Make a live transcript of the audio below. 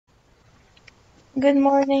Good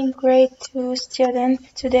morning, grade 2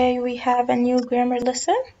 student. Today we have a new grammar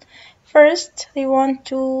lesson. First, I want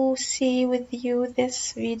to see with you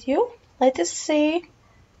this video. Let us see.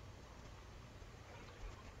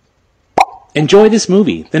 Enjoy this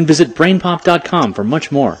movie, then visit brainpop.com for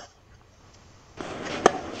much more.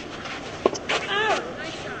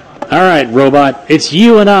 Alright, robot, it's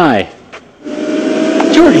you and I.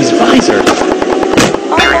 Jordy's visor!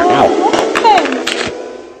 Ow.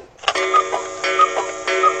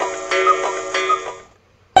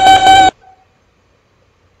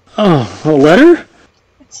 Oh, a letter?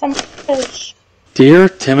 It's a message. Dear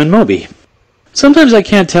Tim and Moby, sometimes I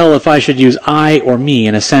can't tell if I should use I or me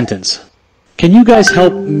in a sentence. Can you guys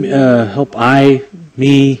help me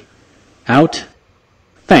out?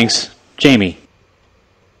 Thanks, Jamie.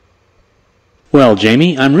 Well,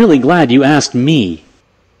 Jamie, I'm really glad you asked me.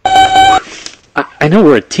 I know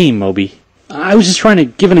we're a team, Moby. I was just trying to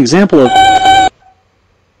give an example of...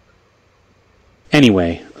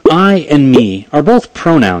 Anyway, I and me are both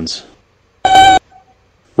pronouns.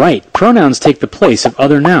 Right, pronouns take the place of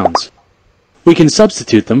other nouns. We can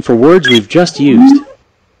substitute them for words we've just used.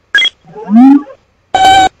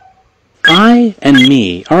 I and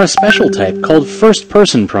me are a special type called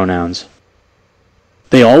first-person pronouns.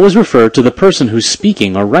 They always refer to the person who's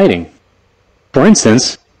speaking or writing. For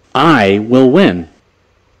instance, I will win.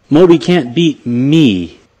 Moby can't beat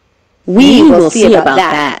me. We will see about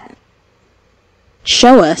that.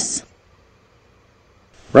 Show us.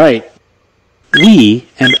 Right. We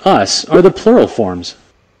and us are the plural forms.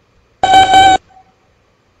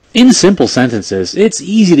 In simple sentences, it's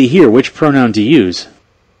easy to hear which pronoun to use.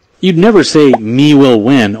 You'd never say, me will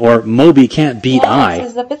win, or Moby can't beat I.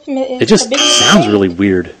 It just sounds really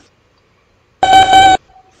weird.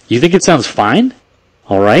 You think it sounds fine?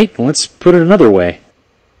 Alright, let's put it another way.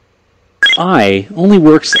 I only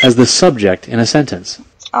works as the subject in a sentence.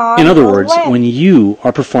 In other words, when you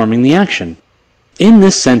are performing the action. In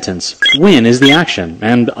this sentence, win is the action,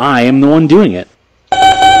 and I am the one doing it.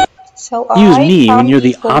 So use me when you're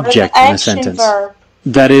the object in a sentence. Verb.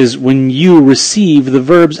 That is, when you receive the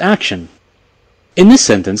verb's action. In this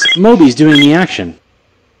sentence, Moby's doing the action.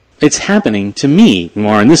 It's happening to me,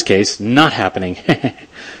 or in this case, not happening.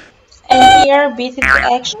 And here, beat the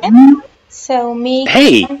action. So me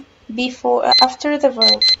Hey! after the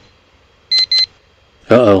verb.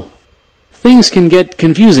 Uh-oh. Things can get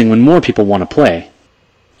confusing when more people want to play.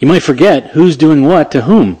 You might forget who's doing what to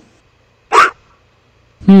whom.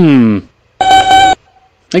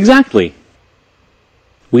 Exactly.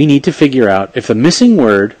 We need to figure out if the missing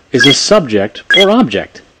word is a subject or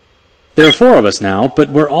object. There are 4 of us now, but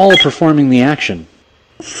we're all performing the action.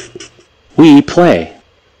 We play.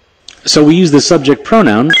 So we use the subject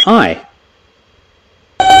pronoun I.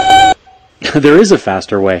 There is a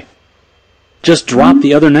faster way. Just drop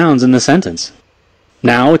the other nouns in the sentence.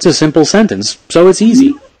 Now it's a simple sentence, so it's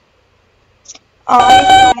easy.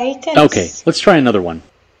 I play tennis. Okay, let's try another one.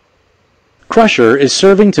 Crusher is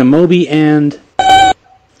serving to Moby and...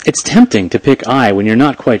 It's tempting to pick I when you're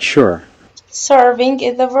not quite sure. Serving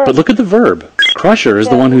is the verb. But look at the verb. Crusher is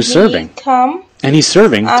the one who's serving. Come and he's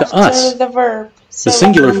serving to after us. the verb. So The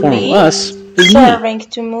singular form of us is serving me.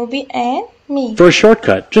 to Moby and me. For a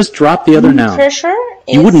shortcut, just drop the other noun. Crusher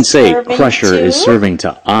is You wouldn't say serving Crusher to, is serving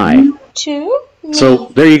to I. to me. So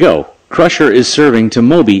there you go. Crusher is serving to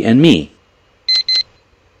Moby and me.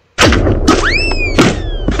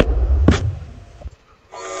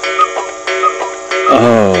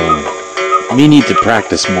 Oh, me need to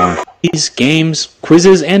practice more. These games,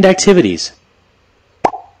 quizzes, and activities.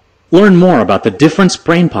 Learn more about the difference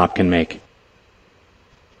BrainPop can make.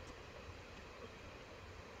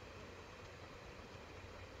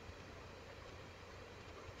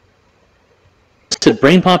 Visit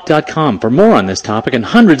brainpop.com for more on this topic and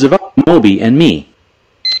hundreds of other Moby and me.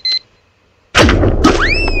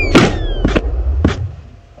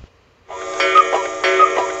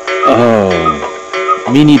 Oh,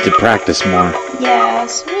 me need to practice more.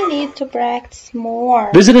 Yes, we need to practice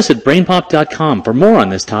more. Visit us at brainpop.com for more on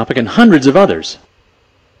this topic and hundreds of others.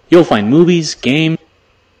 You'll find movies, games,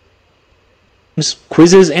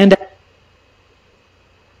 quizzes, and...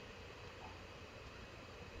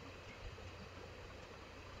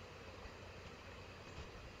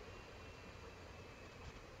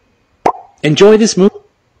 Enjoy this movie.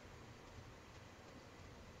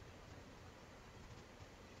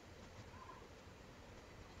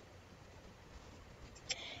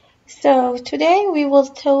 So today we will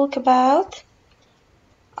talk about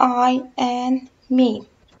I and me.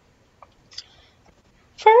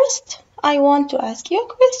 First, I want to ask you a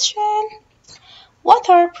question. What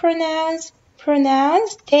are pronouns?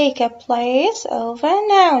 Pronouns take a place of a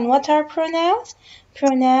noun. What are pronouns?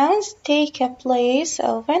 Pronouns take a place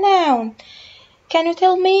of a noun. Can you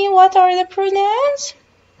tell me what are the pronouns?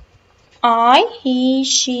 I, he,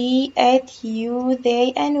 she, it, you,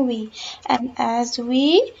 they, and we. And as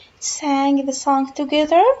we sang the song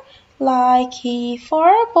together, like he for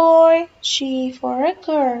a boy, she for a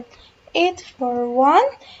girl, it for one,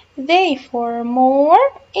 they for more,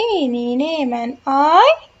 any, name, and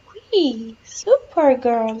I, we, super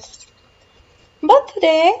girls. But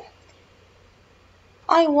today,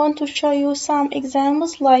 I want to show you some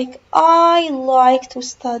examples like I like to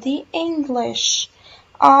study English.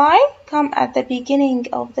 I come at the beginning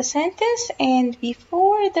of the sentence and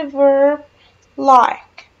before the verb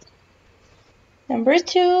like. Number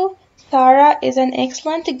 2, Sarah is an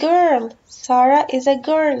excellent girl. Sarah is a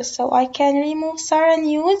girl, so I can remove Sarah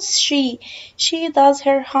and use she. She does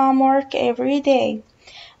her homework every day.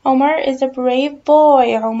 Omar is a brave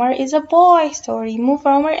boy. Omar is a boy, so remove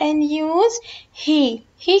Omar and use he.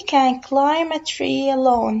 He can climb a tree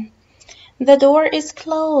alone. The door is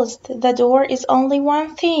closed. The door is only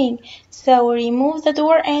one thing, so remove the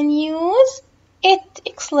door and use it.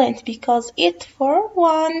 Excellent, because it for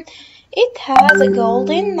one. It has a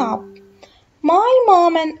golden knob. My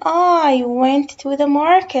mom and I went to the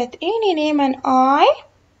market. Any name and I?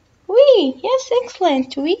 We. Yes,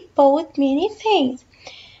 excellent. We bought many things.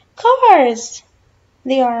 Cars.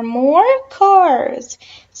 There are more cars.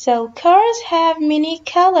 So cars have many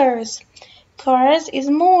colors. Cars is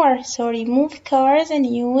more, so remove cars and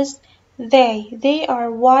use they. They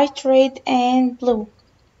are white, red, and blue.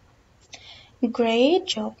 Great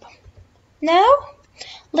job. Now,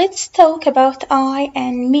 let's talk about I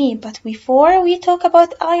and me. But before we talk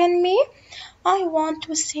about I and me, I want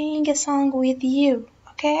to sing a song with you,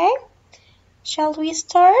 okay? Shall we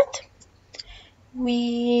start?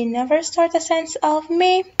 We never start a sentence of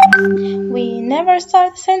me. We never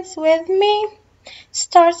start a sentence with me.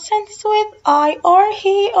 Start sentence with I or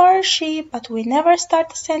he or she, but we never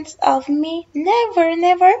start a sentence of me. Never,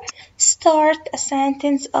 never start a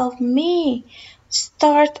sentence of me.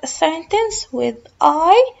 Start a sentence with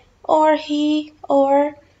I or he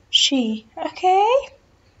or she, okay?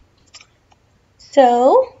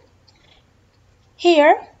 So,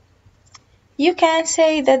 here, you can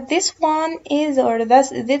say that this one is, or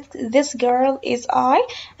this girl is I,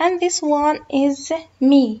 and this one is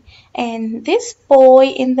me. And this boy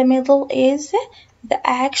in the middle is the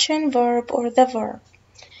action verb or the verb.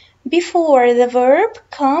 Before the verb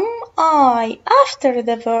come I, after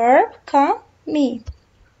the verb come me.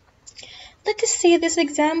 Let us see this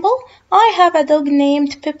example. I have a dog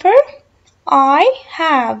named Pepper. I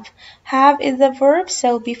have. Have is the verb,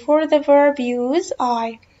 so before the verb use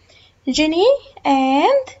I. Jenny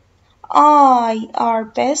and I are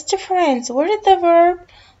best friends. Where is the verb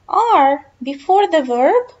are before the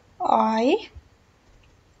verb I?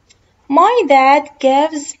 My dad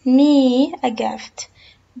gives me a gift.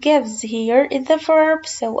 Gives here is the verb,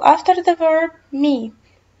 so after the verb me.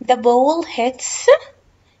 The ball hits.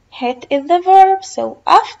 Hit is the verb, so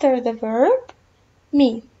after the verb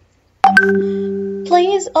me.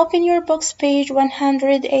 Please open your books, page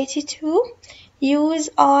 182. Use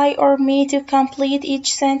I or me to complete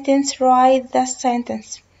each sentence. Write the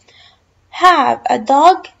sentence. Have a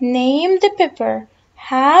dog named Pepper.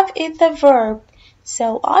 Have is the verb.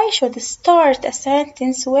 So I should start a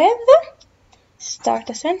sentence with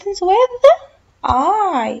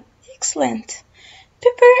I. Excellent.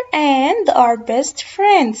 Pepper and are best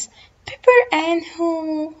friends. Pepper and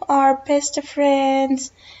who are best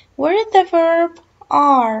friends? Where is the verb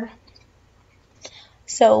are?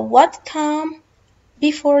 So what come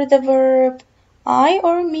before the verb I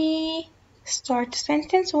or me? Start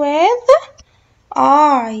sentence with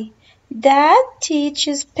I. Dad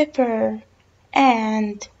teaches Pepper.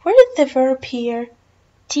 And where is the verb here?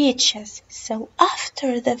 Teaches. So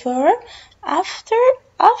after the verb, after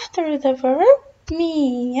the verb,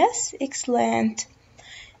 me. Yes, excellent.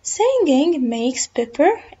 Singing makes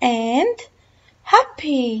Pepper and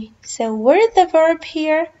happy. So where is the verb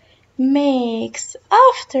here? Makes.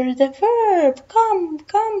 After the verb, come,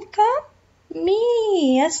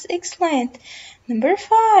 me. Yes, excellent. Number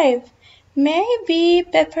 5. Maybe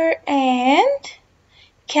Pepper and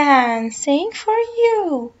can sing for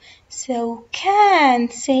you. So can,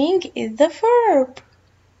 sing is the verb.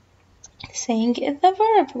 Sing is the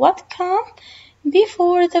verb. What come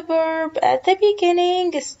before the verb at the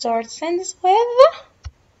beginning? Start sentence with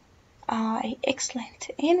I. Excellent.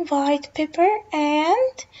 Invite Pepper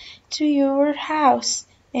and to your house.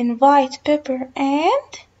 Invite Pepper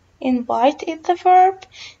and Invite is the verb.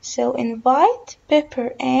 So invite,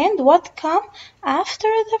 Pepper, and what come after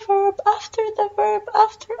the verb? After the verb,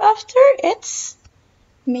 after, it's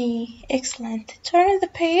me. Excellent. Turn the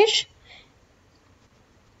page.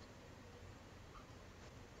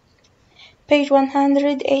 Page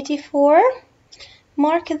 184.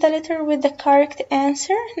 Mark the letter with the correct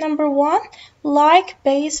answer. Number 1, like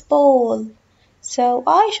baseball. So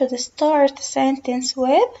I should start a sentence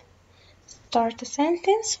with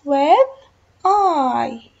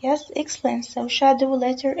I. Yes, excellent. So shadow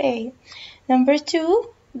letter A. Number 2,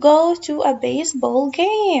 go to a baseball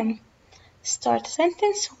game. Start a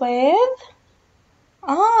sentence with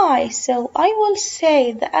I. So I will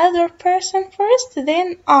say the other person first,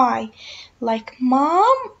 then I. Like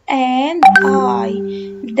Mom and I,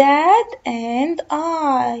 Dad and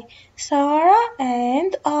I, Sarah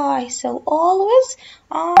and I. So always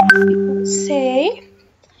I will say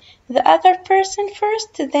the other person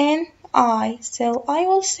first, then I. So I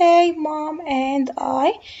will say Mom and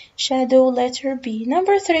I, shadow letter B.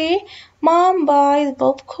 Number 3, Mom buys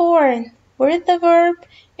popcorn. Where is the verb?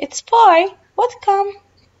 It's buy. What come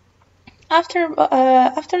after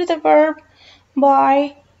the verb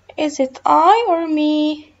buy? Is it I or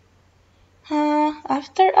me?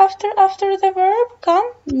 After the verb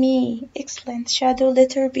come me. Excellent. Shadow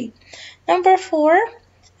letter B. Number 4,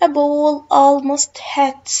 a ball almost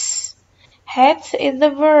hits. Hits is the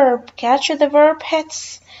verb. Catch the verb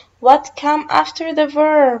hits. What come after the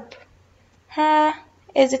verb?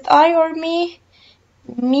 Is it I or me?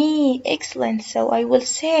 Me. Excellent. So I will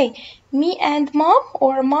say me and Mom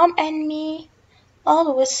or Mom and me.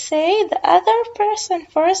 Always say the other person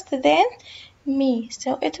first, then me.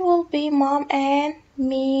 So it will be Mom and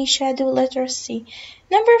me, shadow letter C.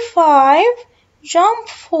 Number 5, jump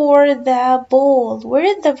for the ball. Where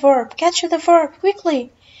is the verb? Catch the verb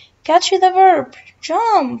quickly. Catch the verb.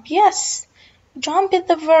 Jump. Yes. Jump is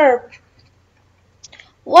the verb.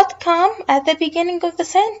 What come at the beginning of the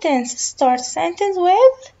sentence? Start sentence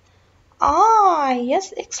with I.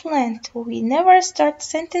 Yes, excellent. We never start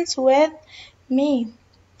sentence with me.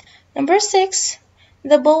 Number 6,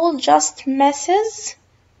 the ball just misses.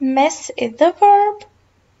 Miss is the verb.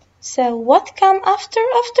 So what come after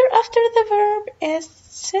the verb?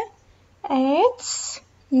 It's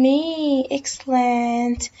me.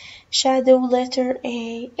 Excellent. Shadow letter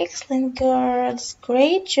A. Excellent, girls.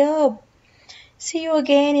 Great job. See you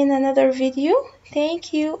again in another video.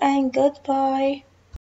 Thank you and goodbye.